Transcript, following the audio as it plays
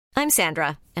I'm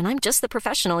Sandra, and I'm just the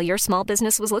professional your small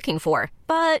business was looking for.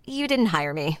 But you didn't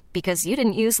hire me because you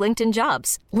didn't use LinkedIn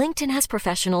Jobs. LinkedIn has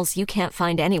professionals you can't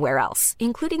find anywhere else,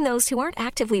 including those who aren't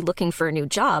actively looking for a new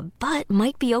job, but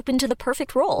might be open to the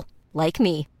perfect role, like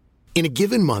me. In a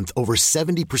given month, over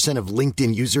 70% of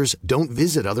LinkedIn users don't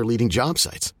visit other leading job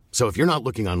sites. So if you're not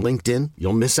looking on LinkedIn,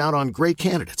 you'll miss out on great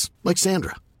candidates like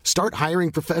Sandra. Start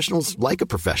hiring professionals like a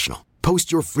professional.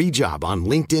 Post your free job on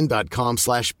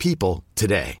linkedin.com/people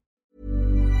today.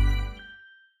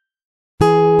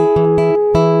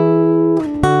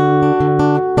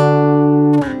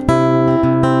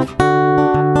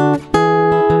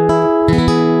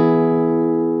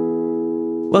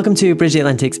 Welcome to Bridge the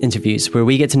Atlantic's interviews, where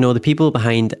we get to know the people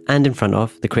behind and in front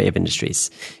of the creative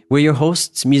industries. We're your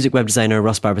hosts, music web designer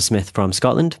Ross Barber-Smith from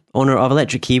Scotland, owner of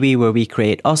Electric Kiwi, where we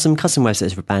create awesome custom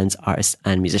websites for bands, artists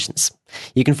and musicians.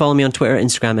 You can follow me on Twitter,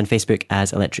 Instagram and Facebook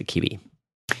as Electric Kiwi.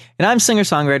 And I'm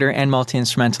singer-songwriter and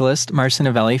multi-instrumentalist Marcio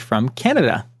Novelli from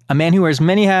Canada. A man who wears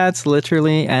many hats,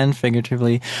 literally and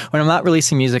figuratively. When I'm not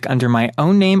releasing music under my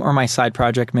own name or my side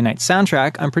project, Midnight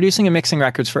Soundtrack, I'm producing and mixing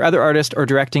records for other artists or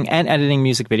directing and editing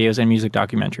music videos and music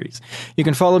documentaries. You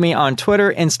can follow me on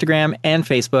Twitter, Instagram, and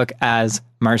Facebook as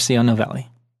Marcio Novelli.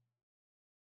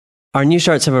 Our new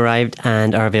shirts have arrived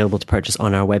and are available to purchase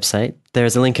on our website.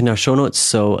 There's a link in our show notes,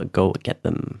 so go get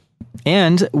them.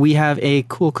 And we have a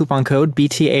cool coupon code,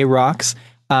 BTA Rocks.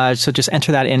 So just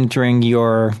enter that in during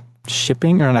your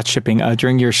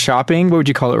during your shopping. What would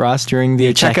you call it, Ross? During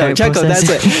the checkout, that's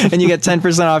it. And you get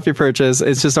 10% off your purchase.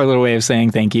 It's just our little way of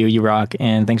saying thank you. You rock.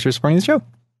 And thanks for supporting the show.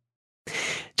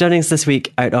 Joining us this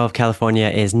week out of California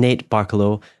is Nate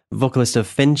Barkalow, vocalist of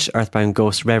Finch, Earthbound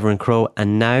Ghost, Reverend Crow,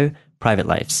 and now Private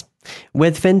Lives.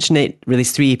 With Finch, Nate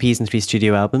released 3 EPs and 3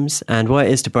 studio albums, and What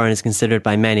It Is to Burn is considered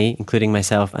by many, including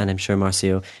myself and I'm sure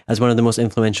Marcio, as one of the most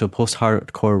influential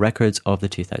post-hardcore records of the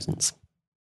 2000s.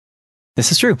 This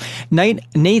is true.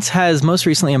 Nate has most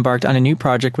recently embarked on a new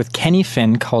project with Kenny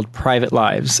Finn called Private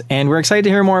Lives, and we're excited to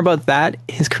hear more about that,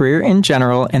 his career in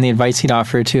general, and the advice he'd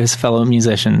offer to his fellow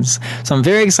musicians. So I'm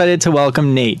very excited to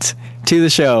welcome Nate to the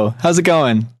show. How's it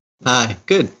going? Hi,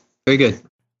 good. Very good.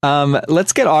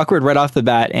 Let's get awkward right off the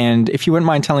bat, and if you wouldn't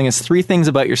mind telling us 3 things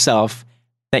about yourself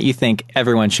that you think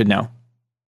everyone should know.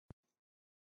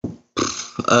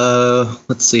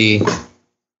 Let's see.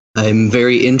 I'm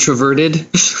very introverted.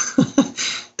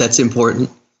 That's important.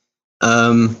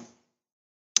 I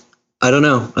don't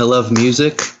know. I love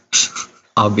music,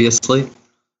 obviously.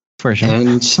 For sure.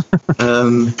 And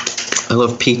I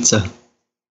love pizza.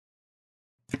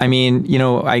 I mean,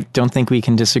 I don't think we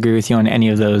can disagree with you on any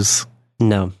of those.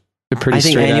 No. I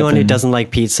think anyone who doesn't like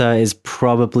pizza is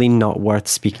probably not worth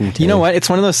speaking to. You know what? It's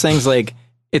one of those things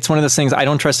I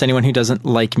don't trust anyone who doesn't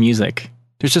like music.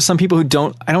 There's just some people who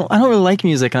I don't really like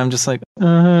music, and I'm just like,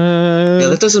 Yeah,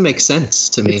 that doesn't make sense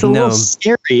to me. It's a little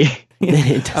scary.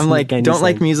 I'm like, don't sense.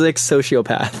 Like music,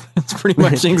 sociopath. It's pretty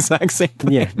much the exact same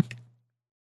thing.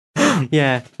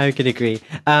 Yeah, I could agree.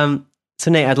 So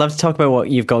Nate, I'd love to talk about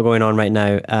what you've got going on right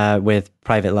now with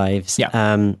Private Lives. Yeah.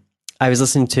 I was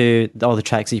listening to all the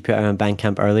tracks that you put out on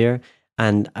Bandcamp earlier,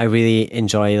 and I really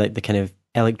enjoy like the kind of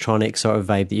electronic sort of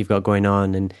vibe that you've got going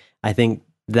on, and I think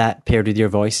that paired with your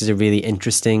voice is a really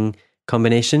interesting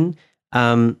combination.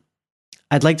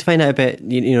 I'd like to find out a bit,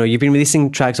 you've been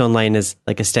releasing tracks online as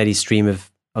like a steady stream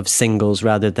of singles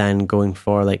rather than going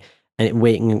for like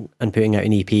waiting and putting out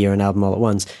an EP or an album all at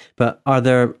once. But are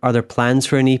there plans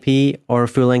for an EP or a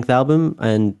full length album?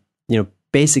 And,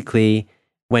 basically,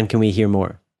 when can we hear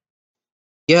more?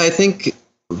 Yeah, I think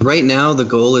right now the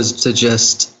goal is to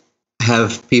just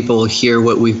have people hear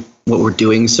what we're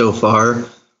doing so far.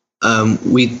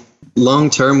 Long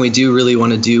term, we do really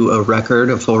want to do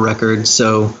a full record.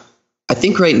 So I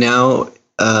think right now,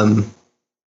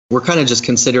 we're kind of just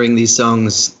considering these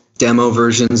songs demo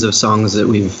versions of songs that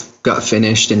we've got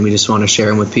finished, and we just want to share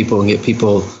them with people and get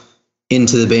people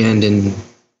into the band and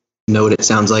know what it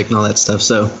sounds like and all that stuff.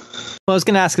 So, well, I was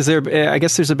going to ask, I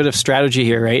guess there's a bit of strategy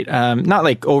here, right? Not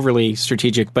like overly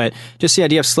strategic, but just the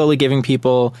idea of slowly giving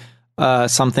people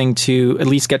something to at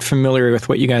least get familiar with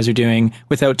what you guys are doing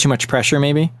without too much pressure,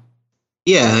 maybe?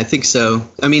 Yeah, I think so.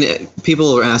 I mean,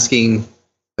 people are asking,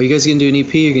 are you guys going to do an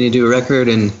EP? Are you going to do a record?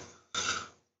 And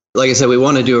like I said, we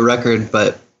want to do a record,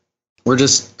 but we're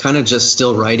just kind of just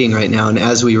still writing right now. And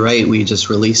as we write, we just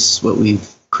release what we've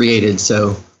created.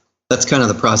 So that's kind of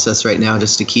the process right now,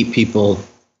 just to keep people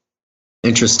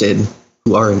interested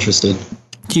who are interested.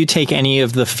 Do you take any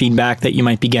of the feedback that you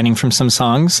might be getting from some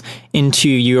songs into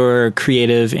your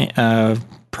creative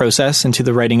process, into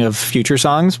the writing of future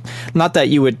songs? Not that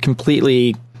you would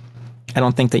completely I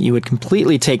don't think that you would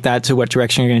completely take that to what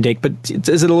direction you're going to take, but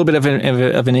is it a little bit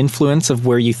of an influence of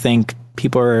where you think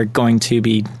people are going to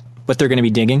be, what they're going to be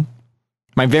digging?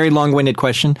 My very long-winded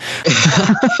question.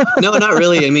 No, not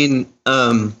really. I mean,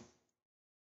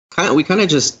 we kind of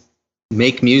just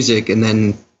make music and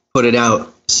then put it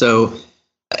out. So,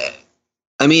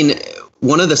 I mean,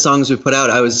 one of the songs we put out,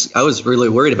 I was really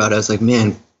worried about it. I was like,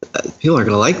 man, people are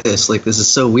going to like this. Like, this is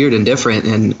so weird and different.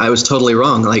 And I was totally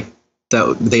wrong. Like,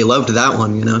 that they loved that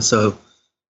one, you know? So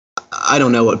I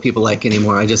don't know what people like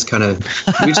anymore. We just kind of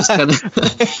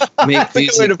make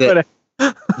music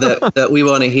that we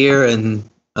want to hear and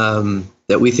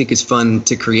that we think is fun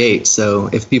to create. So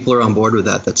if people are on board with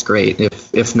that, that's great.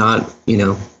 If not, you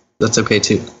know, that's okay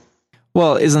too.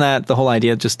 Well, isn't that the whole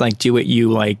idea? Just like do what you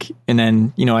like. And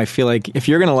then, you know, I feel like if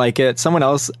you're going to like it, someone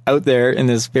else out there in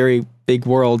this very big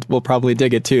world will probably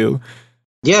dig it too.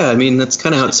 Yeah. I mean, that's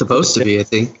kind of how it's supposed to be, I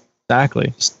think.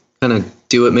 Exactly. Just kind of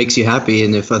do what makes you happy.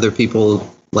 And if other people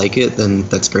like it, then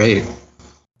that's great.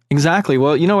 Exactly.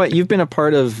 Well, you know what? You've been a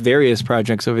part of various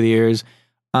projects over the years.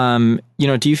 You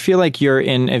know, do you feel like you're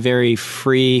in a very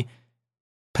free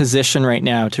position right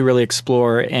now to really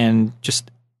explore and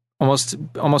just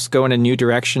almost go in a new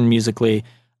direction musically?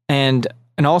 And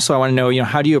also I want to know, you know,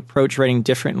 how do you approach writing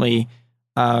differently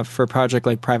for a project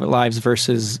like Private Lives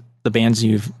versus the bands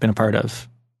you've been a part of?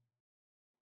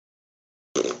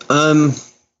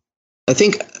 I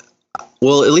think,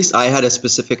 well, at least I had a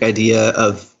specific idea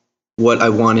of what I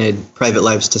wanted Private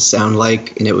Lives to sound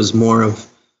like. And it was more of,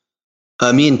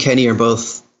 me and Kenny are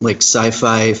both like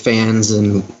sci-fi fans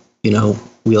and, you know,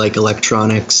 we like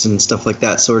electronics and stuff like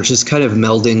that. So we're just kind of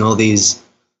melding all these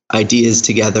ideas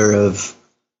together of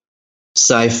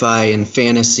sci-fi and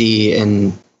fantasy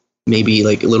and maybe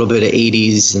like a little bit of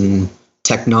 80s and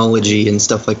technology and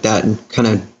stuff like that and kind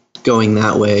of going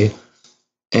that way.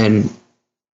 And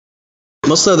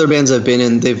most of the other bands I've been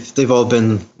in, they've all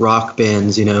been rock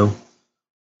bands, you know,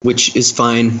 which is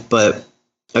fine. But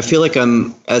I feel like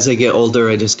as I get older,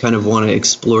 I just kind of want to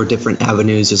explore different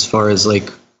avenues as far as like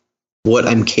what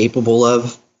I'm capable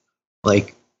of.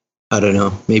 Like, I don't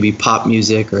know, maybe pop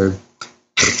music or,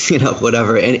 you know,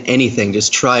 whatever, anything.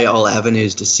 Just try all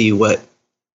avenues to see what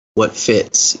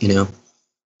fits, you know.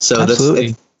 So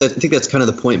Absolutely. I think that's kind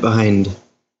of the point behind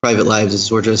Private Lives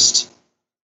is we're just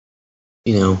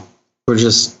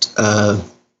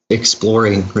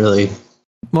exploring, really.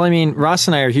 Well, I mean, Ross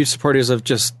and I are huge supporters of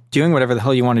just doing whatever the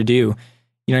hell you want to do.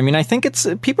 You know what I mean? I think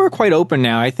people are quite open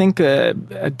now. I think a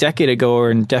decade ago,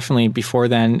 and definitely before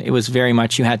then, it was very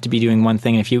much you had to be doing one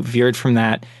thing. And if you veered from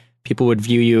that, people would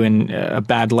view you in a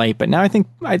bad light. But now I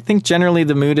think generally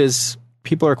the mood is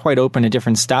people are quite open to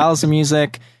different styles of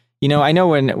music. You know, I know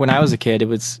when I was a kid, it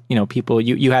was, you know, people,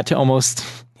 you had to almost,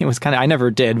 it was kind of, I never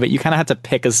did, but you kind of had to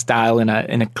pick a style in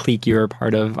a clique you were a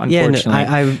part of, unfortunately.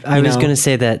 Yeah, no, I was going to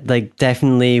say that, like,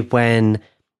 definitely when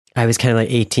I was kind of like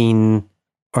 18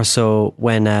 or so,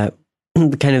 when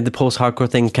kind of the post-hardcore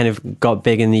thing kind of got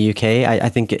big in the UK, I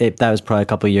think that was probably a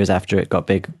couple of years after it got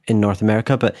big in North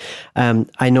America. But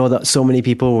I know that so many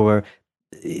people were,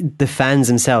 the fans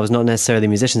themselves, not necessarily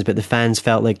musicians, but the fans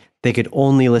felt like they could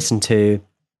only listen to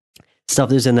stuff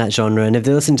that was in that genre, and if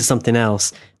they listened to something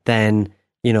else, then,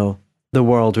 you know, the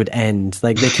world would end.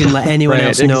 Like, they couldn't let anyone right,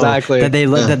 else know exactly. that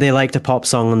they liked a pop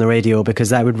song on the radio, because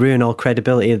that would ruin all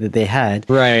credibility that they had.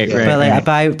 Right, yeah. right. But like,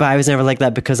 right. but I was never like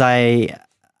that, because I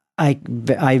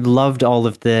loved all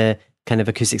of the kind of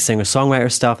acoustic singer songwriter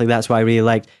stuff. Like, that's what I really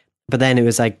liked. But then it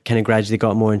was like kind of gradually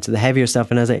got more into the heavier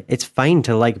stuff, and I was like, it's fine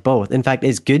to like both. In fact,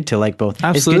 it's good to like both.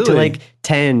 Absolutely. It's good to like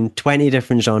 10, 20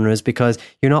 different genres, because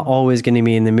you're not always going to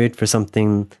be in the mood for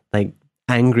something like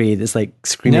angry that's like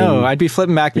screaming. No, I'd be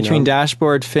flipping back between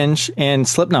Dashboard, Finch, and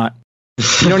Slipknot.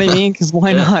 You know what I mean? Because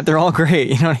why not? They're all great.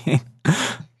 You know what I mean?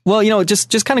 Well, you know,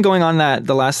 just kind of going on that,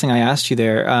 the last thing I asked you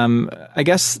there, I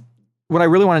guess what I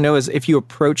really want to know is if you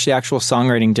approach the actual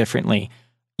songwriting differently,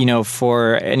 you know,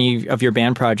 for any of your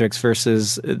band projects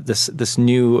versus this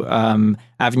new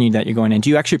avenue that you're going in. Do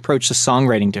you actually approach the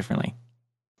songwriting differently?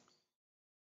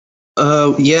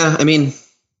 Yeah, I mean,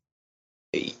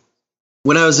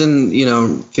 when I was in, you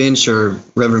know, Finch or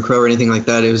Reverend Crow or anything like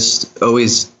that, it was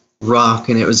always rock,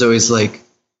 and it was always like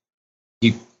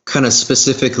you kind of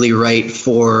specifically write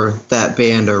for that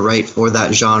band or write for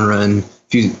that genre, and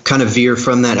if you kind of veer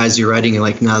from that as you're writing, you're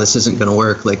like, no, this isn't going to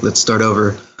work. Like, let's start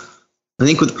over. I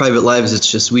think with Private Lives,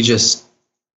 it's just, we just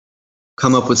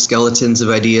come up with skeletons of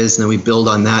ideas and then we build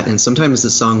on that. And sometimes the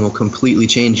song will completely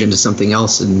change into something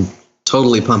else and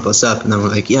totally pump us up. And then we're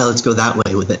like, yeah, let's go that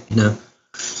way with it, you know?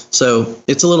 So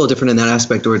it's a little different in that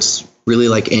aspect, where it's really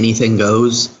like anything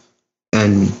goes.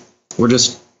 And we're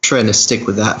just trying to stick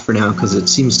with that for now because it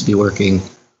seems to be working.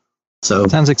 So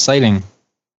Sounds exciting.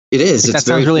 it is. Like, It's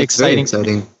that sounds really it's very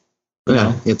exciting. Yeah,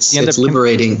 know, it's you end up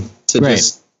liberating to Right.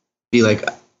 just be like,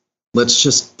 let's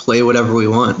just play whatever we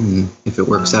want, and if it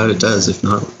works out, it does. If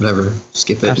not, whatever,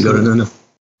 skip it and go to Absolutely. no.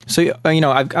 So,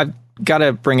 I've got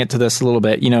to bring it to this a little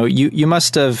bit. You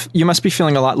must be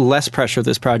feeling a lot less pressure with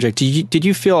this project. Did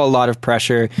you feel a lot of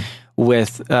pressure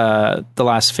with the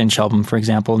last Finch album, for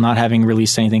example, not having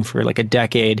released anything for like a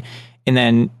decade, and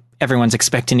then everyone's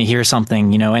expecting to hear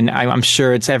something, and I'm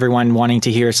sure it's everyone wanting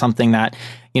to hear something that,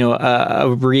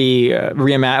 another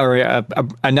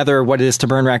What It Is to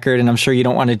Burn record, and I'm sure you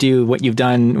don't want to do what you've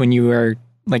done when you were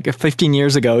like 15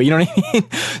 years ago. You know what I mean?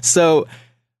 So,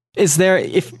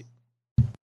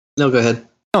 No, go ahead.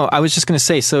 Oh, I was just going to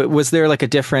say, so was there like a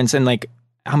difference in like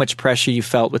how much pressure you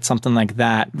felt with something like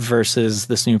that versus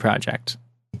this new project?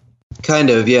 Kind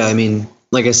of, yeah. I mean,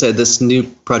 like I said, this new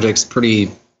project's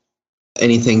pretty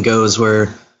anything goes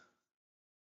where,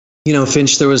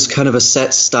 Finch, there was kind of a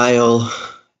set style.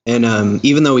 And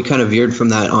even though we kind of veered from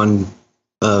that on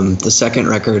the second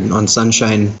record, on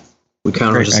Sunshine, we kind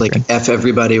of were just like, F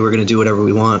everybody, we're going to do whatever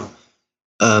we want.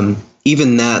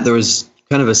 Even that, there was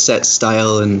kind of a set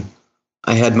style, and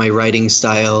I had my writing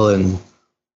style and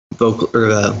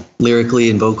lyrically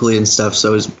and vocally and stuff.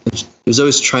 So it was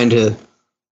always trying to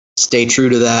stay true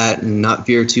to that and not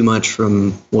veer too much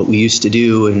from what we used to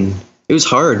do. And it was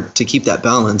hard to keep that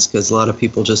balance because a lot of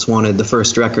people just wanted the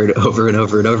first record over and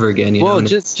over and over again. You know? And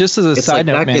just as a side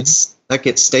note, man, that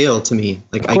gets stale to me.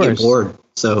 Like I get bored.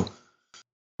 So.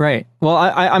 Right. Well,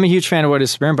 I'm a huge fan of What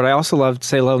Is to Burn, but I also loved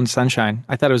Say Hello and Sunshine.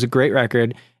 I thought it was a great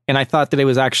record. And I thought that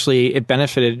it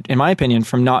benefited, in my opinion,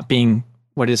 from not being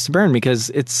What It Is to Burn, because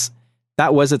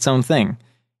that was its own thing,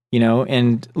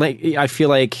 and like, I feel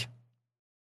like,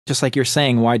 just like you're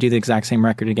saying, why do the exact same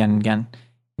record again and again?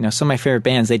 Some of my favorite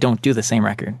bands, they don't do the same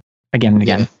record again and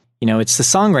again. Yeah. It's the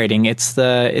songwriting, it's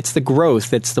the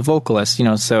growth, it's the vocalist,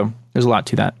 so there's a lot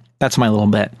to that. That's my little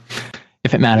bit,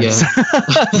 if it matters. Yeah.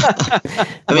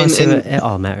 I mean, it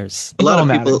all matters. A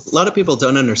lot of people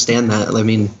don't understand that. I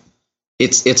mean,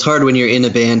 it's hard when you're in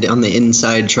a band on the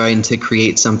inside trying to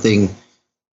create something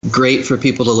great for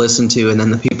people to listen to, and then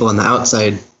the people on the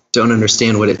outside don't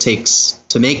understand what it takes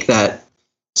to make that.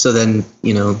 So then,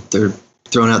 they're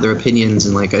throwing out their opinions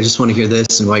and like, I just want to hear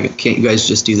this, and why can't you guys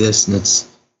just do this? And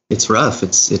it's rough.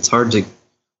 It's hard to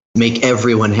make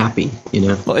everyone happy,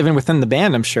 Well, even within the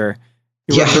band, I'm sure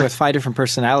you're working with 5 different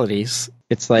personalities.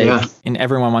 It's like, and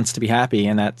everyone wants to be happy,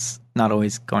 and that's not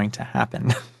always going to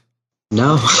happen.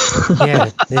 No. Yeah,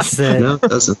 it's no, it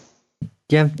doesn't.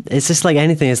 Yeah, it's just like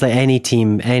anything. It's like any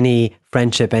team, any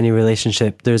friendship, any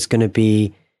relationship. There's going to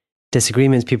be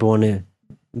disagreements. People want to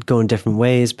go in different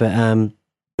ways, but I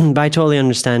totally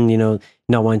understand.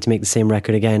 Not wanting to make the same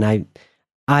record again.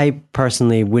 I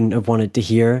personally wouldn't have wanted to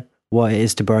hear What It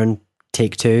Is to Burn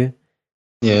Take 2.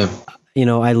 Yeah.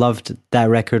 I loved that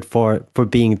record for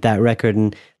being that record,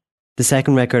 and the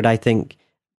second record, I think,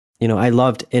 I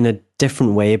loved in a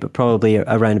different way, but probably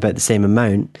around about the same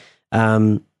amount.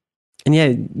 And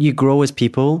yeah, you grow as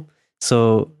people,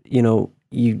 so you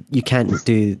can't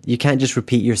just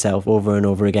repeat yourself over and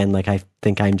over again like I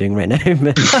think I'm doing right now.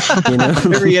 But,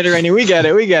 Reiterating, we get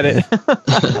it.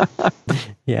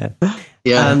 Yeah.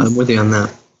 Yeah, I'm with you on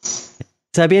that.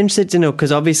 So I'd be interested to know,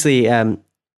 because obviously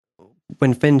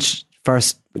when Finch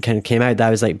first kind of came out,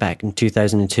 that was like back in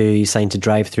 2002, you signed to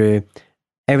Drive Thru.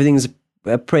 Everything's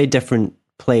a pretty different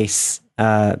place.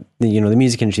 The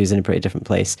music industry is in a pretty different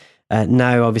place.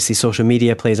 Now, obviously, social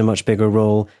media plays a much bigger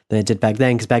role than it did back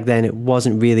then, because back then it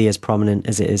wasn't really as prominent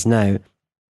as it is now.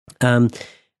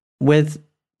 With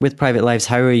Private Lives,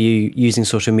 how are you using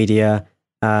social media?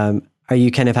 Are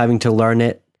you kind of having to learn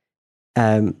it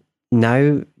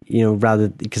now? Rather,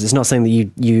 because it's not something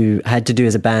that you had to do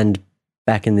as a band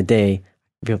back in the day.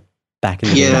 Back in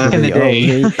the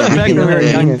day. Back when we were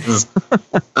young.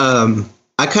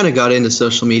 I kind of got into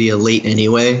social media late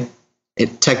anyway.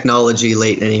 Technology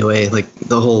late anyway. Like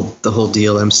the whole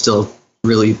deal. I'm still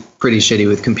really pretty shitty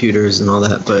with computers and all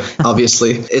that, but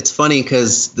obviously it's funny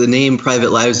because the name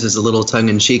Private Lives is a little tongue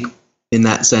in cheek in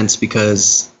that sense,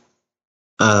 because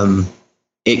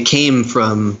it came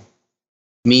from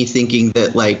me thinking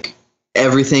that like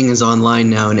everything is online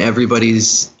now and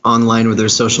everybody's online with their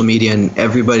social media, and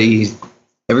everybody's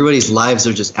lives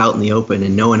are just out in the open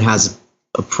and no one has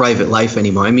a private life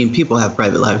anymore. I mean, people have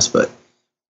private lives, but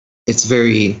it's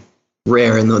very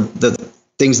rare, and the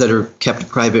things that are kept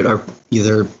private are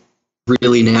either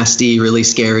really nasty, really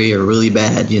scary, or really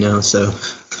bad, so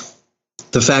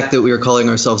the fact that we were calling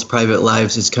ourselves Private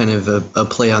Lives is kind of a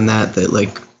play on that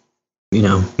like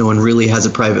no one really has a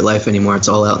private life anymore. It's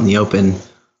all out in the open.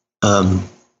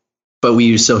 But we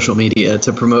use social media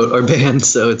to promote our band,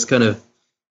 so it's kind of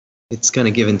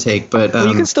give and take. But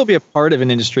you can still be a part of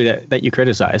an industry that you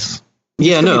criticize.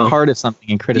 Be part of something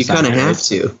and criticize. You kind of have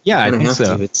to. Yeah, I think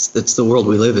so. It's the world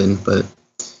we live in. But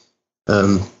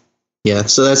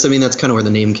so that's kind of where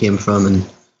the name came from.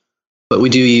 But we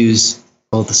do use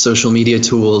all the social media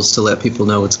tools to let people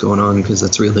know what's going on, because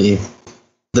that's really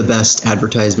the best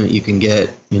advertisement you can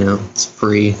get. It's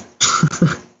free.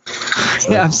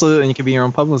 Yeah, absolutely. And you can be your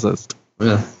own publicist.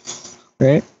 Yeah.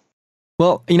 Right?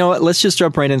 Well, you know what? Let's just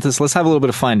jump right into this. Let's have a little bit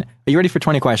of fun. Are you ready for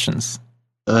 20 questions?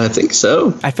 I think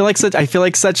so. I feel like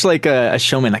such like a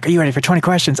showman. Like, are you ready for 20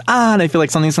 questions? And I feel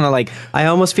like something's gonna like. I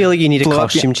almost feel like you need a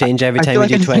costume change every time we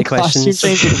do 20 questions. Costume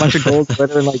change with a bunch of gold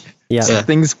glitter and like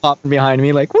things popping behind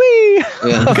me. Like, wee.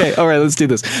 Yeah. Okay. All right. Let's do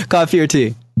this. Coffee or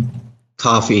tea?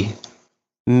 Coffee.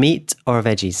 Meat or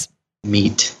veggies?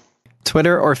 Meat.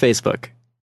 Twitter or Facebook?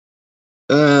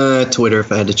 Twitter,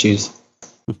 if I had to choose.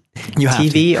 You have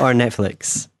TV or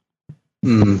Netflix?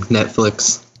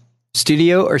 Netflix.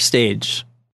 Studio or stage?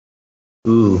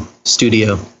 Ooh,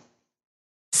 studio.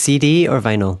 CD or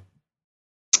vinyl?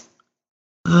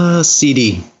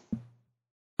 CD.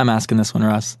 I'm asking this one,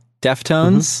 Ross.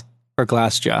 Deftones or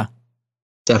Glassjaw?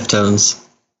 Deftones.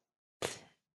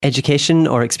 Education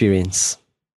or experience?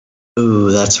 Ooh,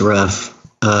 that's rough.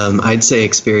 I'd say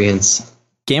experience.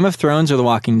 Game of Thrones or The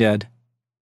Walking Dead?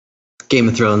 Game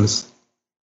of Thrones.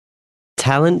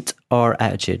 Talent or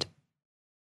attitude?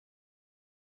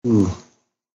 Ooh,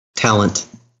 talent.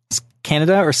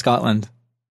 Canada or Scotland?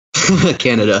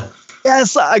 Canada.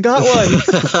 Yes, I got one.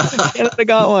 Canada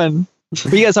got one.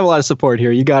 But you guys have a lot of support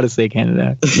here. You got to say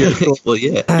Canada. Well,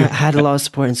 yeah. I had a lot of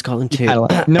support in Scotland too. No,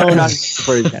 not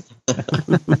support again.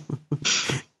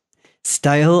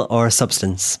 Style or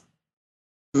substance?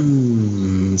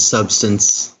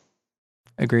 Substance.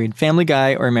 Agreed. Family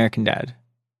Guy or American Dad?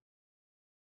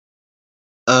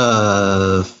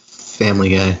 Family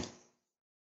Guy.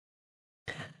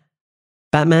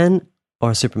 Batman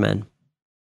or Superman?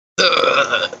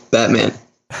 Batman.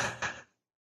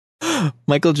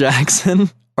 Michael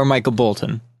Jackson or Michael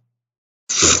Bolton?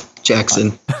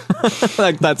 Jackson.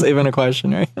 Like, that's even a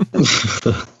question, right?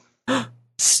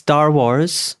 Star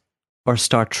Wars or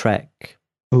Star Trek?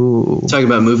 Ooh. Talking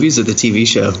about movies or the TV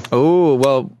show? Oh,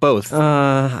 well, both.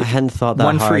 I hadn't thought that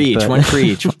one hard. For each. One for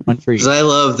each. One for each. Because I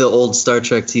love the old Star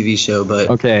Trek TV show, but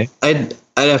okay, I'd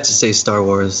have to say Star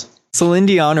Wars. Celine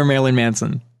Dion or Marilyn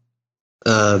Manson?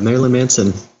 Marilyn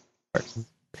Manson.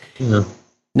 Yeah.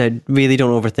 Now, really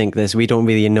don't overthink this. We don't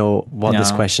really know what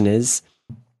this question is.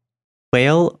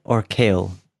 Whale or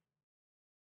kale?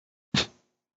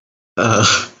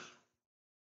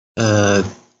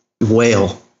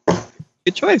 Whale.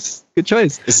 Good choice. Good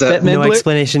choice. Is that no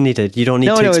explanation needed? You don't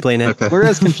need to explain it. Okay. We're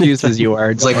as confused as you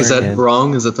are. Is that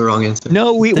wrong? Is that the wrong answer?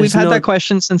 No, we've had that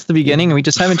question since the beginning, and we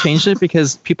just haven't changed it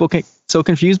because people get so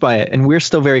confused by it, and we're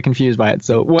still very confused by it.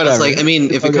 So whatever. It's like,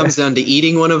 if it comes down to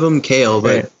eating one of them, kale,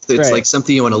 but it's like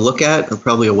something you want to look at, or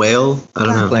probably a whale. I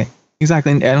don't know.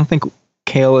 Exactly. I don't think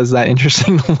kale is that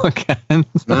interesting to look at.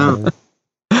 No.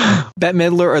 Bette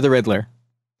Midler or the Riddler?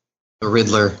 The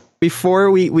Riddler. Before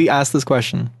we ask this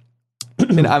question,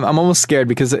 and I'm almost scared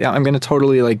because I'm going to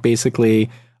totally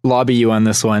basically lobby you on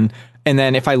this one. And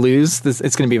then if I lose,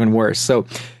 it's going to be even worse. So,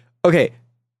 okay,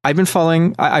 I've been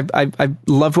following. I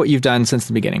love what you've done since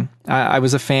the beginning. I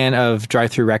was a fan of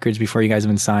Drive Thru Records before you guys have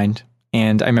been signed.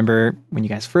 And I remember when you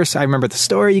guys I remember the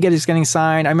story you guys getting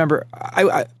signed. I remember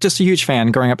I just a huge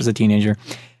fan growing up as a teenager.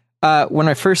 When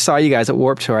I first saw you guys at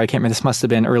Warped Tour, I can't remember, this must have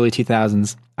been early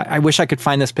 2000s. I wish I could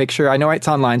find this picture. I know it's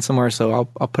online somewhere, so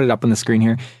I'll put it up on the screen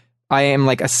here. I am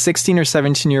like a 16 or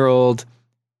 17-year-old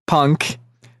punk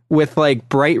with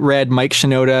bright red Mike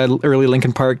Shinoda, early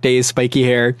Linkin Park days, spiky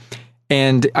hair.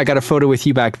 And I got a photo with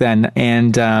you back then.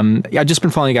 And I've just been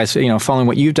following you guys, following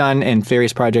what you've done and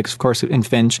various projects, of course, in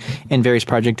Finch and various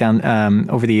projects down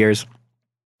over the years.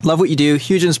 Love what you do.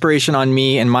 Huge inspiration on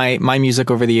me and my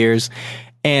music over the years.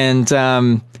 And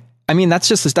that's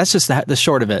just the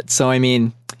short of it. So,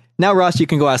 now, Ross, you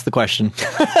can go ask the question.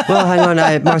 Well, hang on,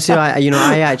 Marcio.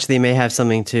 I actually may have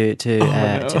something to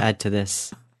add to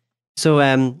this. So,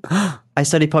 I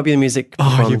studied popular music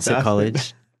performance at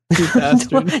college. You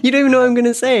bastard. You don't even know what I'm going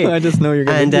to say. I just know you're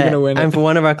going to win. And for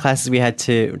one of our classes, we had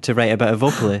to write about a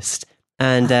vocalist.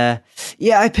 And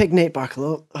I picked Nate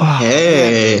Barkalow.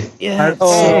 Hey. Yeah.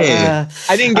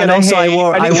 I didn't get. And also, I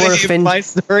wore a a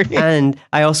Finch, and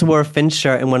I also wore a Finch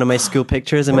shirt in one of my school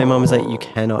pictures. And my mom was like, "You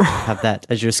cannot have that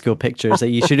as your school pictures.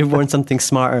 Like, you should have worn something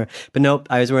smarter." But nope,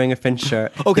 I was wearing a Finch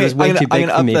shirt. Okay, it was way too big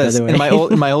for me. By the way,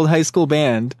 in my old high school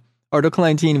band, Article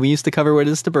 19, we used to cover "What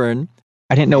Is to Burn."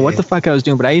 I didn't know what the fuck I was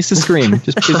doing, but I used to scream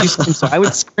just because you scream. So I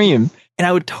would scream, and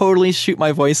I would totally shoot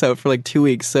my voice out for like 2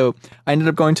 weeks. So I ended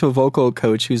up going to a vocal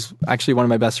coach who's actually one of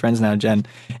my best friends now, Jen.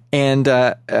 And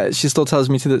she still tells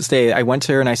me to this day, I went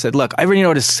to her and I said, "Look, I already know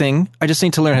how to sing. I just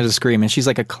need to learn how to scream." And she's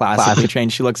like a classically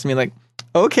trained. She looks at me like,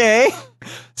 "Okay."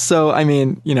 So, I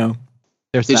mean, you know.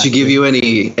 Did she give you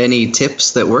any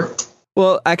tips that worked?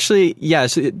 Well, actually, yeah,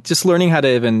 just learning how to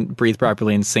even breathe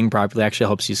properly and sing properly actually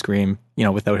helps you scream, you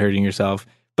know, without hurting yourself.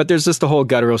 But there's just a whole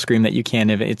guttural scream that you can't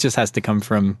even, it just has to come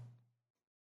from,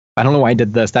 I don't know why I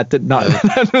did this. That did not,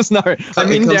 that was not, I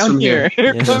mean, down here.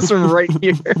 It comes from right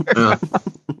here.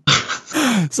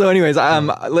 So anyways,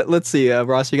 let's see,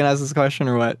 Ross, you going to ask this question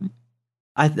or what?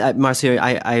 Marcio,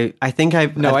 I think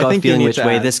I've got a feeling which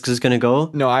way this is going to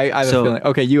go. No, I have a feeling.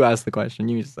 Okay, you ask the question.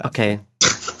 You just ask. Okay.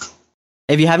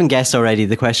 If you haven't guessed already,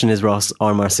 the question is Ross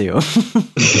or Marcio.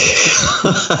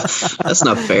 That's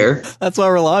not fair. That's why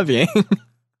we're lobbying.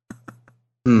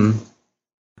 You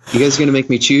guys going to make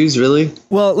me choose, really?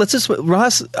 Well, let's just,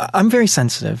 Ross, I'm very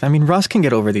sensitive. I mean, Ross can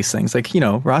get over these things. Like, you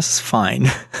know, Ross is fine.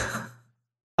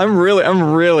 I'm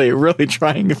really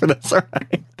trying for this, all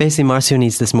right? Basically, Marcio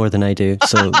needs this more than I do,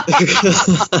 so...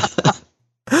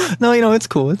 No, you know, it's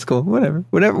cool. Whatever.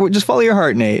 Just follow your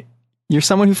heart, Nate. You're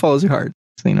someone who follows your heart.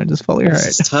 So, you know, just follow your heart.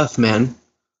 It's tough, man.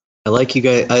 I like you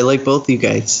guys. I like both you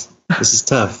guys. This is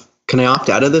tough. Can I opt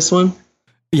out of this one?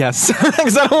 Yes,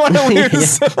 because I don't want to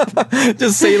lose.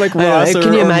 Just say like Ross.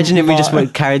 Can you imagine if we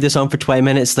just carried this on for 20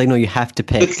 minutes? Like, no, you have to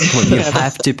pick. You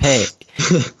have to pick.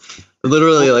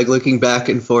 Literally, like looking back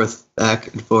and forth,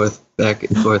 back and forth, back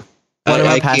and forth. One of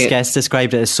our past guests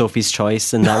described it as Sophie's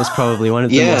choice, and that was probably one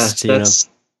of the most.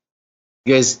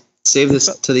 You guys save this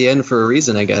to the end for a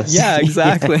reason, I guess. Yeah,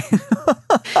 exactly.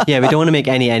 Yeah, we don't want to make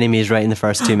any enemies right in the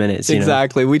first 2 minutes.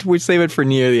 Exactly. We save it for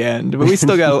near the end, but we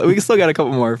still got a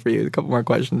couple more for you, a couple more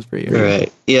questions for you. All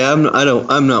right. Yeah,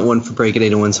 I'm not one for breaking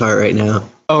anyone's heart right now.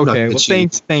 Okay. Well,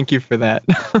 thank you for that.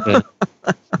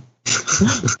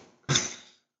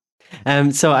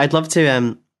 So I'd love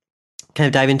to kind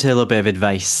of dive into a little bit of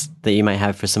advice that you might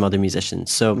have for some other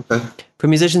musicians. So for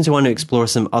musicians who want to explore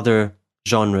some other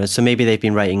genres, so maybe they've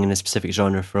been writing in a specific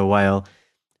genre for a while,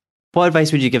 what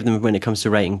advice would you give them when it comes to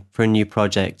writing for a new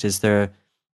project? Is there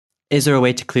a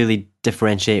way to clearly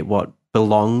differentiate what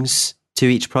belongs to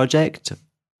each project?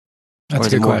 That's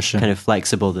a good question. Kind of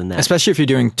flexible than that, especially if you're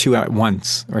doing two at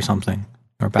once or something.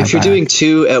 Or if you're doing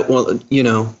two at one, you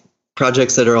know,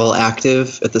 projects that are all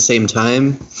active at the same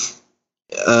time.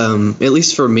 At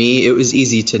least for me, it was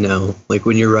easy to know. Like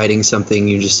when you're writing something,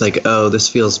 you're just like, oh, this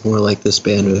feels more like this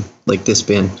band or like this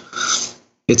band.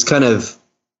 It's kind of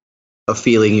a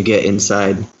feeling you get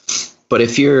inside. But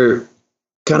if you're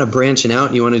kind of branching out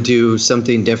and you want to do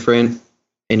something different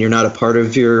and you're not a part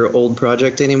of your old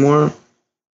project anymore,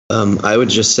 I would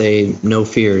just say no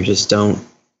fear. Just don't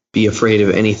be afraid of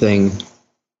anything.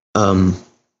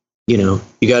 You know,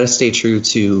 you got to stay true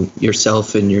to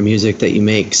yourself and your music that you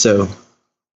make. So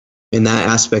in that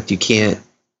aspect, you can't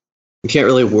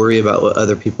really worry about what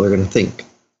other people are going to think.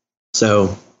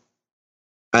 So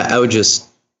I would just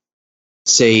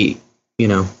say, you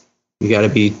know, you got to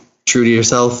be true to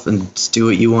yourself and just do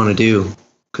what you want to do,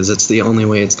 because it's the only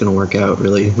way it's going to work out,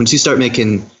 really. Once you start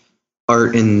making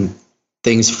art and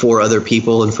things for other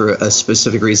people and for a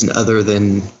specific reason other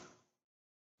than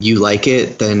you like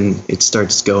it, then it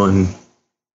starts going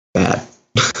bad.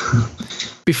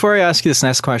 Before I ask you this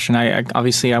next question, I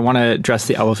obviously want to address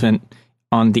the elephant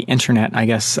on the internet, I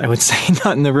guess I would say,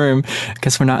 not in the room,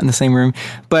 because we're not in the same room.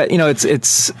 But, you know,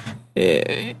 it's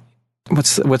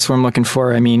what's what I'm looking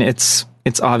for? I mean, it's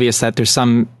obvious that there's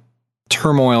some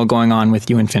turmoil going on with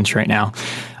you and Finch right now,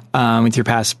 with your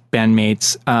past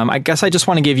bandmates. I guess I just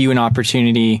want to give you an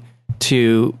opportunity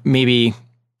to maybe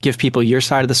give people your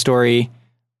side of the story,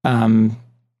 and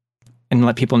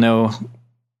let people know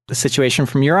the situation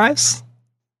from your eyes.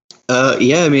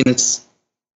 Yeah, I mean, it's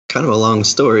kind of a long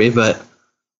story, but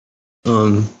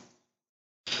I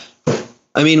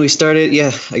mean, we started,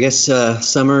 I guess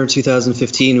summer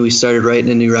 2015, we started writing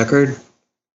a new record,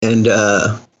 and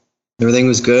everything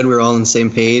was good. We were all on the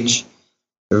same page.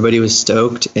 Everybody was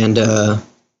stoked, and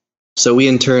so we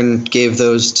in turn gave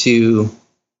those to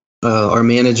our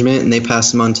management, and they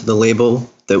passed them on to the label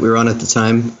that we were on at the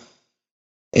time.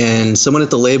 And someone at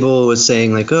the label was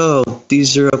saying like, oh,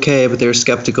 these are okay, but they were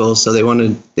skeptical. So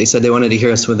they said they wanted to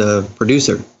hear us with a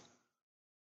producer,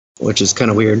 which is kind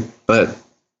of weird, but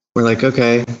we're like,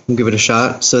 okay, we'll give it a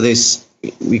shot. So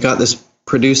we got this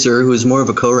producer who was more of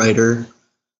a co-writer,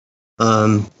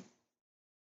 and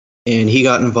he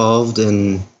got involved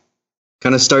and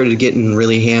kind of started getting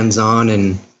really hands-on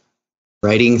and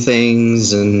writing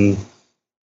things. And,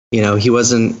 you know, he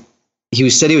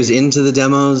said he was into the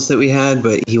demos that we had,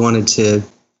 but he wanted to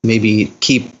maybe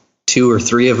keep 2 or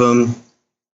 3 of them.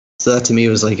 So that to me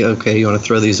was like, okay, you want to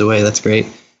throw these away? That's great.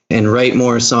 And write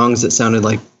more songs that sounded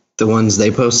like the ones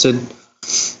they posted.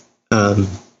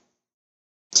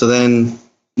 So then,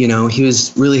 you know, he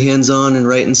was really hands-on and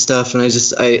writing stuff.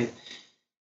 And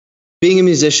being a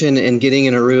musician and getting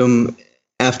in a room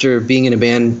after being in a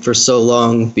band for so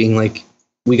long, being like,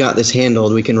 we got this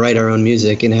handled, we can write our own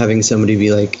music, and having somebody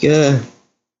be like, yeah,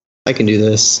 I can do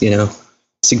this, you know,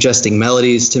 suggesting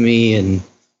melodies to me and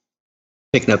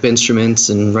picking up instruments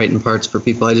and writing parts for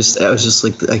people. I was just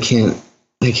like, I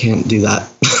can't do that.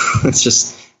 It's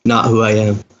just not who I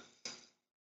am.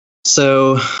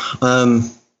 So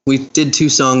we did 2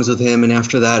 songs with him, and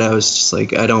after that I was just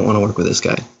like, I don't want to work with this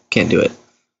guy. Can't do it.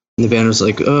 And the band was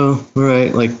like, oh, all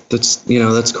right, like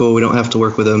that's cool. We don't have to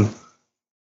work with him.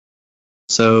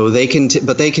 So they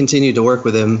continued to work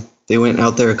with him. They went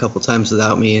out there a couple times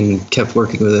without me and kept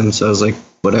working with him. So I was like,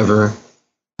 whatever.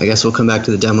 I guess we'll come back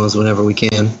to the demos whenever we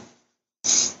can.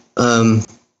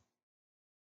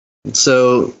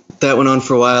 So that went on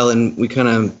for a while, and we kind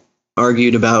of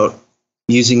argued about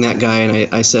using that guy,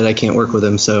 and I said I can't work with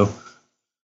him. So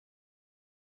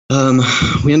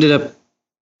we ended up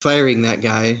firing that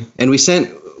guy, and we sent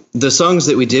the songs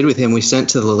that we did with him, we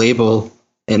sent to the label,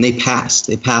 and they passed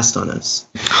on us.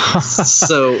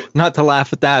 So not to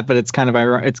laugh at that, but it's kind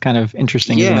of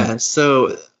interesting. Yeah. Isn't it?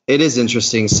 So it is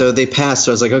interesting. So they passed.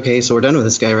 So I was like, okay, so we're done with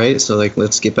this guy, right? So like,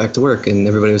 let's get back to work. And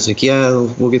everybody was like, yeah,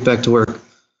 we'll get back to work.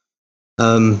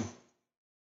 Kind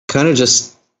of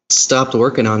just stopped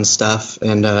working on stuff.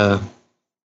 And, I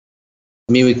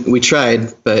mean, we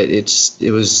tried, but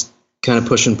it was kind of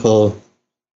push and pull.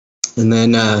 And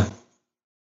then, I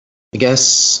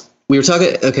guess we were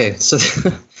talking, okay.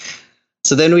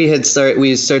 So then we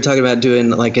started talking about doing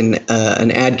like an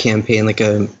ad campaign, like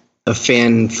a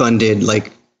fan funded,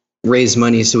 like raise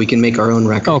money so we can make our own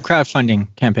record. Oh,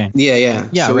 crowdfunding campaign. Yeah.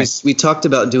 So right. we talked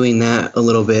about doing that a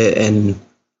little bit, and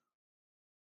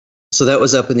so that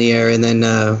was up in the air. And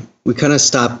then we kind of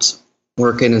stopped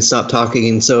working and stopped talking.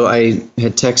 And so I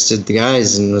had texted the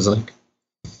guys and was like,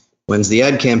 when's the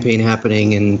ad campaign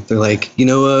happening? And they're like, you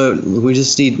know what, we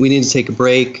need to take a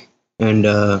break, and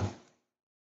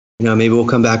you know, maybe we'll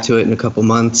come back to it in a couple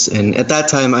months. And at that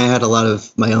time I had a lot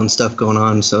of my own stuff going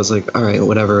on, so I was like, all right,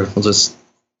 whatever,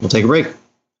 we'll take a break.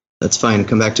 That's fine.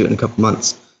 Come back to it in a couple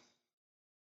months.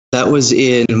 That was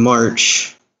in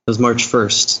March. It was March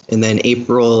 1st. And then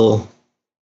April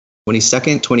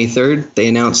 22nd, 23rd, they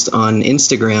announced on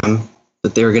Instagram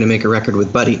that they were going to make a record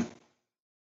with Buddy,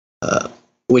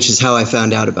 which is how I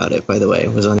found out about it, by the way.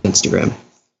 It was on Instagram.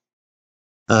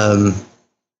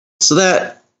 So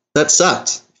that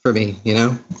sucked for me, you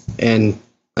know? And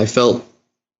I felt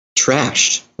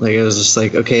trashed. Like, I was just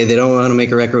like, okay, they don't want to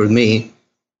make a record with me,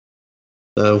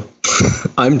 so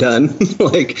I'm done.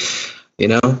 Like, you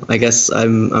know, I guess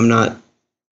I'm not,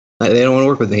 they don't want to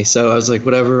work with me. So I was like,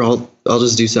 whatever, I'll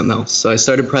just do something else. So I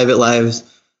started Private Lives,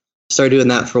 started doing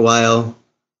that for a while.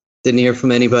 Didn't hear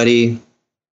from anybody.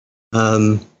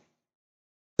 Then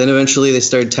eventually they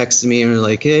started texting me and were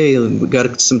like, hey, we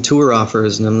got some tour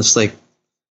offers. And I'm just like,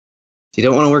 if you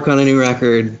don't want to work on a new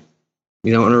record,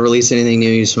 you don't want to release anything new,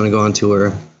 you just want to go on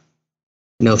tour,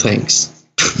 no thanks.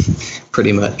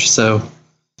 Pretty much. So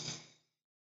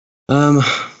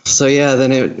yeah,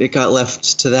 then it got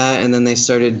left to that, and then they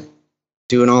started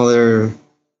doing all their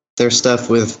stuff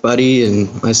with Buddy,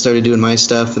 and I started doing my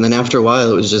stuff. And then after a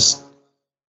while, it was just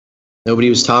nobody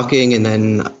was talking, and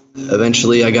then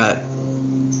eventually I got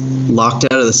locked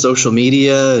out of the social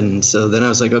media, and so then I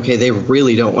was like, okay, they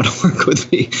really don't want to work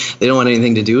with me. They don't want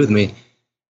anything to do with me.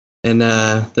 And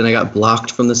then I got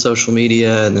blocked from the social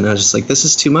media, and then I was just like, this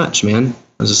is too much, man.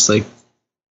 I was just like,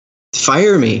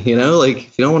 fire me, you know, like,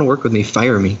 if you don't want to work with me,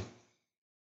 fire me.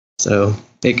 So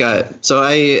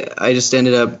I just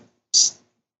ended up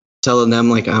telling them,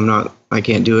 like, I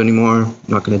can't do it anymore. I'm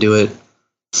not going to do it.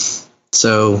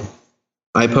 So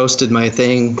I posted my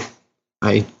thing.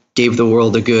 I gave the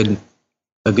world a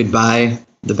goodbye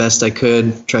the best I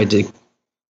could, tried to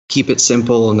keep it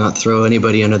simple and not throw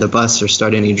anybody under the bus or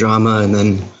start any drama. And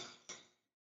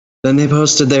then they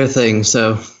posted their thing.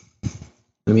 So,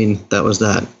 I mean, that was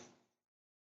that.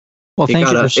 Well, thank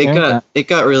you for sharing that. It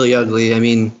got really ugly. I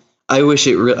mean, I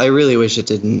really wish it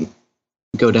didn't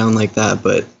go down like that,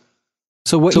 but.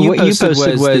 So what you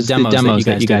posted was the demos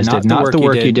that you guys did, not the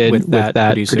work you did with that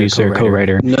producer,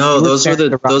 co-writer. No, those were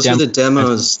the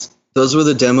demos. Those were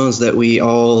the demos that we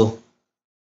all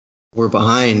were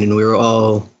behind, and we were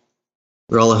all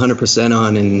 100%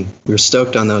 on, and we were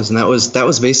stoked on those. And that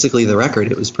was basically the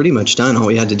record. It was pretty much done. All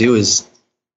we had to do was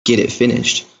get it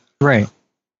finished. Right.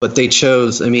 But they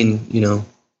chose. I mean,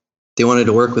 they wanted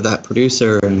to work with that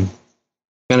producer, and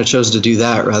kind of chose to do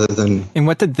that rather than. And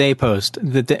what did they post?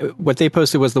 What they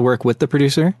posted was the work with the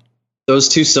producer? Those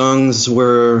 2 songs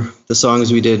were the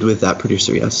songs we did with that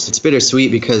producer, yes. It's bittersweet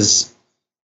because,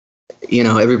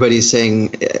 everybody's saying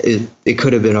it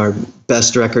could have been our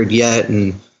best record yet,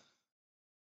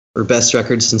 or best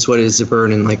record since What Is to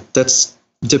Burn, and that's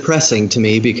depressing to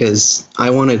me because I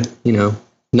wanted,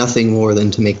 nothing more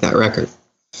than to make that record.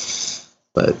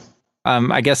 But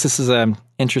I guess this is an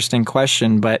interesting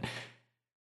question, but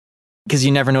because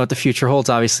you never know what the future holds,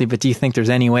 obviously, but do you think there's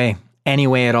any way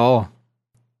at all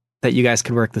that you guys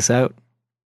could work this out?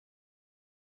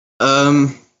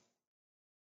 I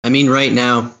mean, right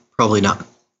now, probably not.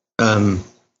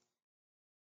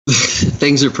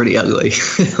 Things are pretty ugly.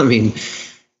 I mean,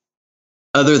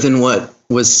 other than what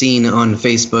was seen on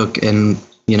Facebook and,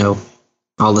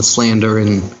 all the slander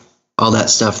and all that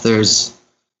stuff,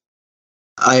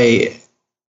 I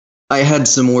had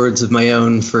some words of my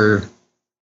own for,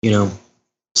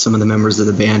 some of the members of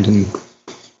the band, and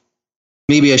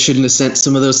maybe I shouldn't have sent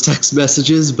some of those text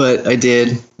messages, but I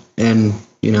did. And,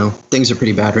 things are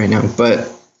pretty bad right now,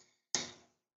 but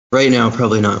right now,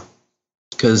 probably not,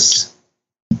 because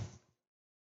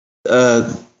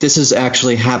this has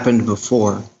actually happened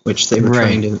before, which they were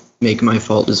trying to make my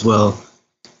fault as well.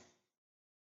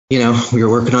 We were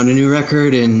working on a new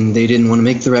record, and they didn't want to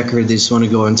make the record. They just want to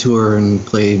go on tour and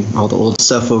play all the old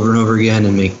stuff over and over again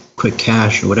and make quick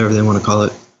cash or whatever they want to call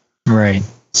it. Right.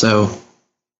 So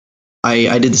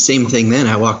I did the same thing then.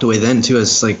 I walked away then, too.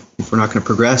 It's like, if we're not going to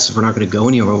progress, if we're not going to go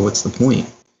anywhere, what's the point?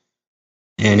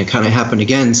 And it kind of happened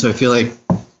again. So I feel like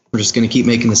we're just going to keep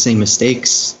making the same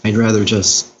mistakes. I'd rather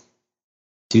just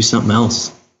do something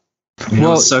else. I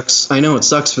know it sucks. I know it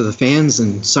sucks for the fans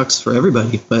and sucks for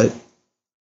everybody, but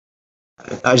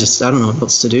I don't know what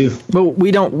else to do. But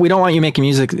we don't want you making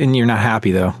music and you're not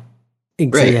happy though.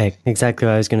 Exactly. Yeah, exactly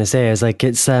what I was going to say. It's like,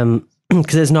 it's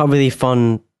because it's not really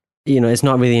fun. It's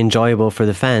not really enjoyable for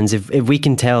the fans. If we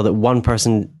can tell that one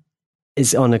person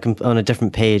is on a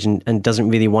different page and doesn't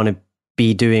really want to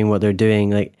be doing what they're doing,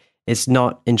 like, it's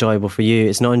not enjoyable for you.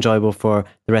 It's not enjoyable for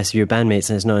the rest of your bandmates,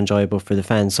 and it's not enjoyable for the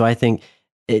fans. So I think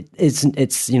it's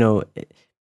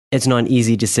not an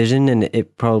easy decision, and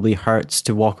it probably hurts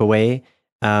to walk away.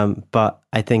 But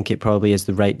I think it probably is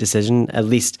the right decision, at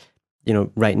least,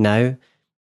 right now.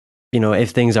 If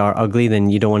things are ugly, then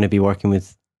you don't want to be working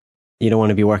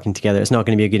together. It's not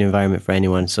going to be a good environment for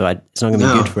anyone. So it's not going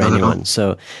to be good for anyone.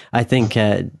 So I think,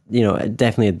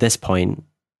 definitely at this point,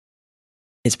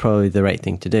 it's probably the right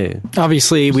thing to do.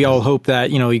 Obviously, we all hope that,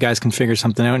 you guys can figure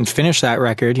something out and finish that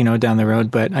record, down the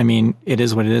road. But I mean, it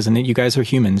is what it is. And you guys are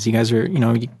humans. You guys are,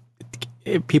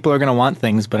 people are going to want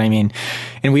things, but I mean,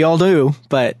 and we all do,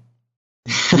 but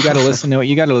you got to listen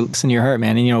to your heart,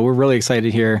 man. And, we're really excited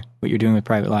to hear what you're doing with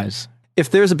Private Lives. If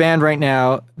there's a band right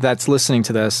now that's listening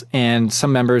to this and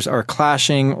some members are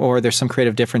clashing or there's some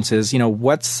creative differences,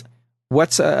 what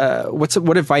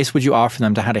advice would you offer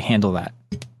them to how to handle that?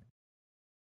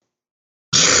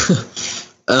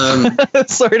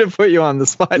 Sorry to put you on the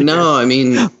spot. No, here. I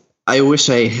mean, I wish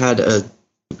I had a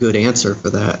good answer for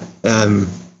that.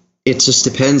 It just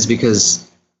depends, because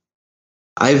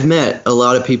I've met a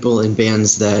lot of people in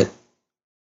bands that,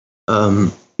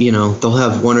 they'll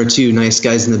have one or two nice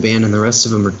guys in the band and the rest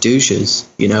of them are douches,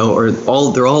 or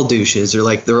they're all douches, or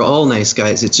like they're all nice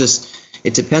guys.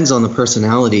 It depends on the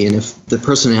personality, and if the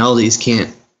personalities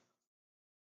can't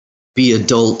be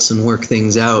adults and work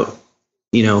things out,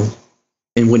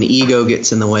 and when ego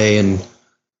gets in the way and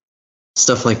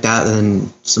stuff like that,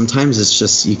 then sometimes it's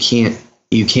just you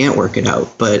can't work it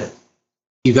out, but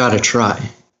you got to try.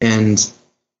 And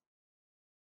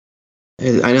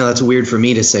I know that's weird for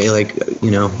me to say, like,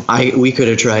 we could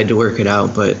have tried to work it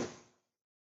out, but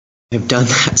I've done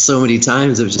that so many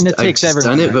times. I've just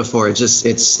done it before. It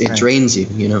right. Drains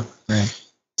you, Right.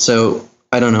 So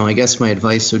I don't know. I guess my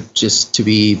advice would just to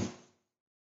be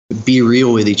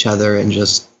real with each other and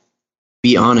just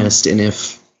be honest. And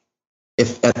if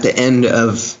at the end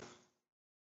of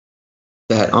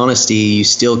that honesty you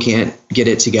still can't get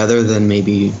it together, then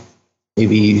maybe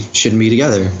you shouldn't be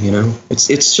together.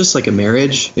 It's just like a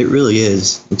marriage. It really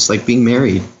is. It's like being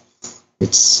married.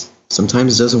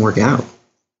 sometimes it doesn't work out.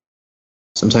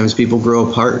 Sometimes people grow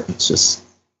apart. It's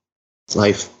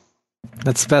life.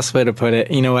 That's the best way to put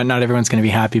it. You know what? Not everyone's going to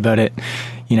be happy about it,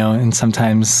 and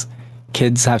sometimes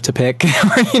kids have to pick,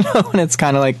 and it's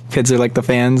kind of like kids are like the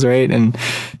fans, right? And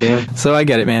yeah, so I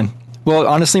get it, man. Well,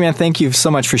 honestly, man, thank you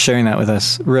so much for sharing that with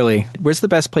us. Really. Where's the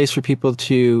best place for people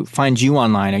to find you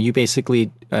online? Are you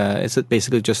basically, is it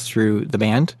basically just through the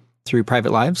band, through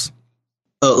Private Lives?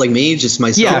 Oh, like me, just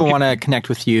myself? Yeah, I want to connect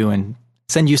with you and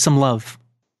send you some love.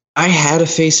 I had a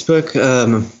Facebook.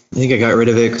 I think I got rid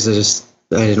of it because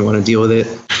I didn't want to deal with it.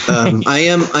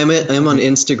 I'm on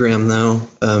Instagram now.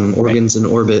 Organs in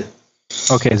Orbit.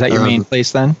 Okay, is that your main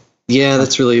place then? Yeah,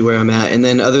 that's really where I'm at. And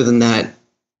then other than that,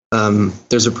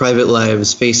 there's a Private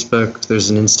Lives Facebook, there's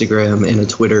an Instagram and a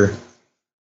Twitter.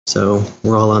 So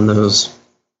we're all on those.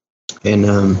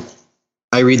 And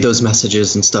I read those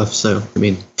messages and stuff. So, I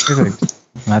mean, perfect.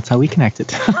 That's how we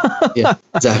connected. Yeah,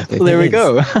 exactly. Well, there we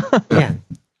go. Yeah.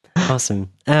 Awesome.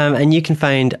 And you can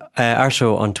find our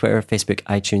show on Twitter, Facebook,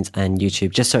 iTunes, and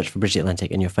YouTube. Just search for Bridge the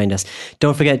Atlantic and you'll find us.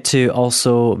 Don't forget to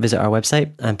also visit our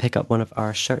website and pick up one of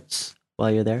our shirts while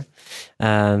you're there.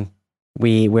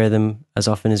 We wear them as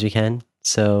often as we can.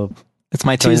 So it's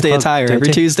my Tuesday attire. Every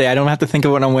Tuesday, I don't have to think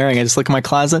of what I'm wearing. I just look at my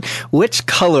closet. Which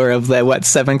color of the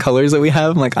 7 colors that we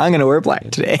have? I'm like, I'm going to wear black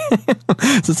today.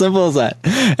 It's as simple as that.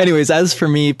 Anyways, as for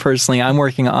me personally, I'm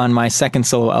working on my second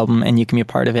solo album, and you can be a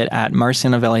part of it at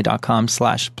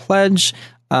marcionovelli.com/pledge.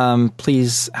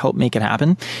 Please help make it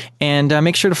happen. And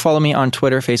make sure to follow me on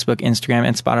Twitter, Facebook, Instagram,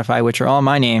 and Spotify, which are all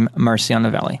my name, Marcion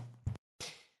Novelli.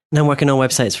 And I'm working on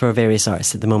websites for various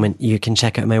artists at the moment. You can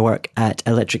check out my work at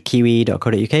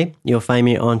electrickiwi.co.uk. You'll find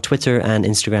me on Twitter and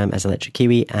Instagram as Electric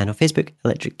Kiwi, and on Facebook,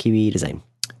 Electric Kiwi Design.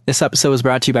 This episode was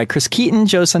brought to you by Chris Keaton,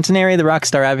 Joe Centenary, The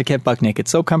Rockstar Advocate, Buck Naked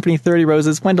Soap Company, 30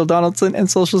 Roses, Wendell Donaldson,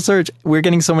 and Social Surge. We're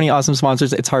getting so many awesome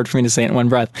sponsors, it's hard for me to say it in one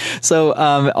breath. So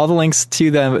all the links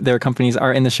to their companies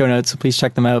are in the show notes, so please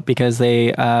check them out because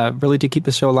they really do keep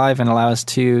the show alive and allow us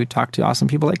to talk to awesome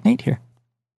people like Nate here.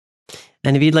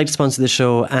 And if you'd like to sponsor the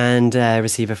show and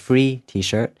receive a free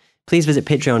t-shirt, please visit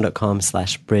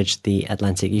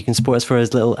patreon.com/bridgetheatlantic. You can support us for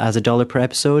as little as $1 per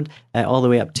episode, all the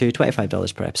way up to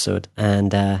 $25 per episode.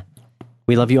 And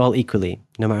we love you all equally,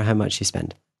 no matter how much you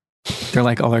spend. They're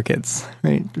like all our kids,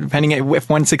 right? Depending if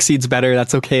one succeeds better,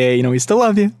 that's okay. We still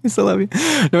love you. We still love you.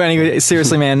 No, anyway,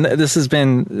 seriously, man, this has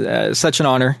been such an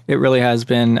honor. It really has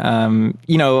been.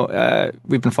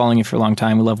 We've been following you for a long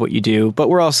time. We love what you do, but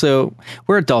we're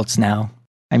adults now.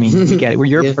 I mean, we get it. We're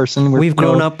your person. We've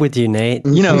grown up with you, Nate.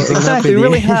 Exactly. We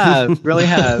really have.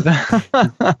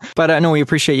 But no, we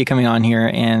appreciate you coming on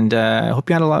here, and I hope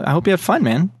you had fun,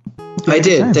 man. I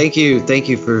did. Thank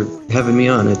you for having me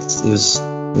on. It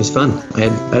was fun. I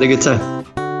had a good time.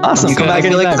 Awesome. Come back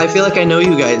anytime. I feel like I know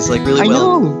you guys really well. I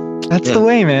know. That's the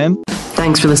way, man.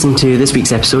 Thanks for listening to this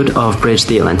week's episode of Bridge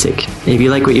the Atlantic. If you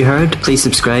like what you heard, please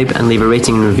subscribe and leave a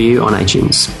rating and review on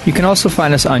iTunes. You can also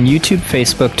find us on YouTube,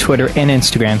 Facebook, Twitter, and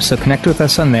Instagram, so connect with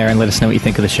us on there and let us know what you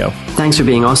think of the show. Thanks for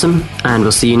being awesome, and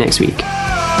we'll see you next week.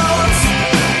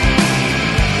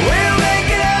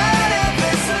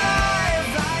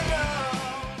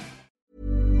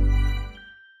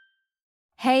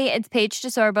 Hey, it's Paige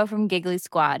DeSorbo from Giggly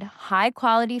Squad. High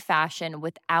quality fashion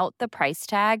without the price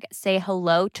tag. Say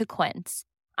hello to Quince.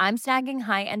 I'm snagging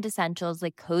high-end essentials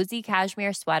like cozy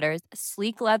cashmere sweaters,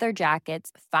 sleek leather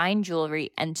jackets, fine jewelry,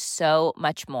 and so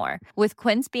much more. With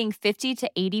Quince being 50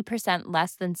 to 80%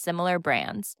 less than similar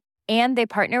brands. And they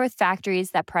partner with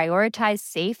factories that prioritize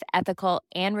safe, ethical,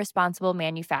 and responsible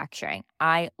manufacturing.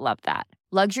 I love that.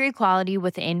 Luxury quality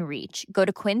within reach. Go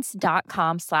to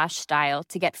quince.com/style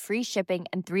to get free shipping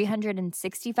and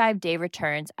 365-day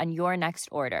returns on your next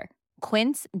order.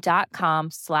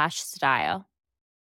 Quince.com/style.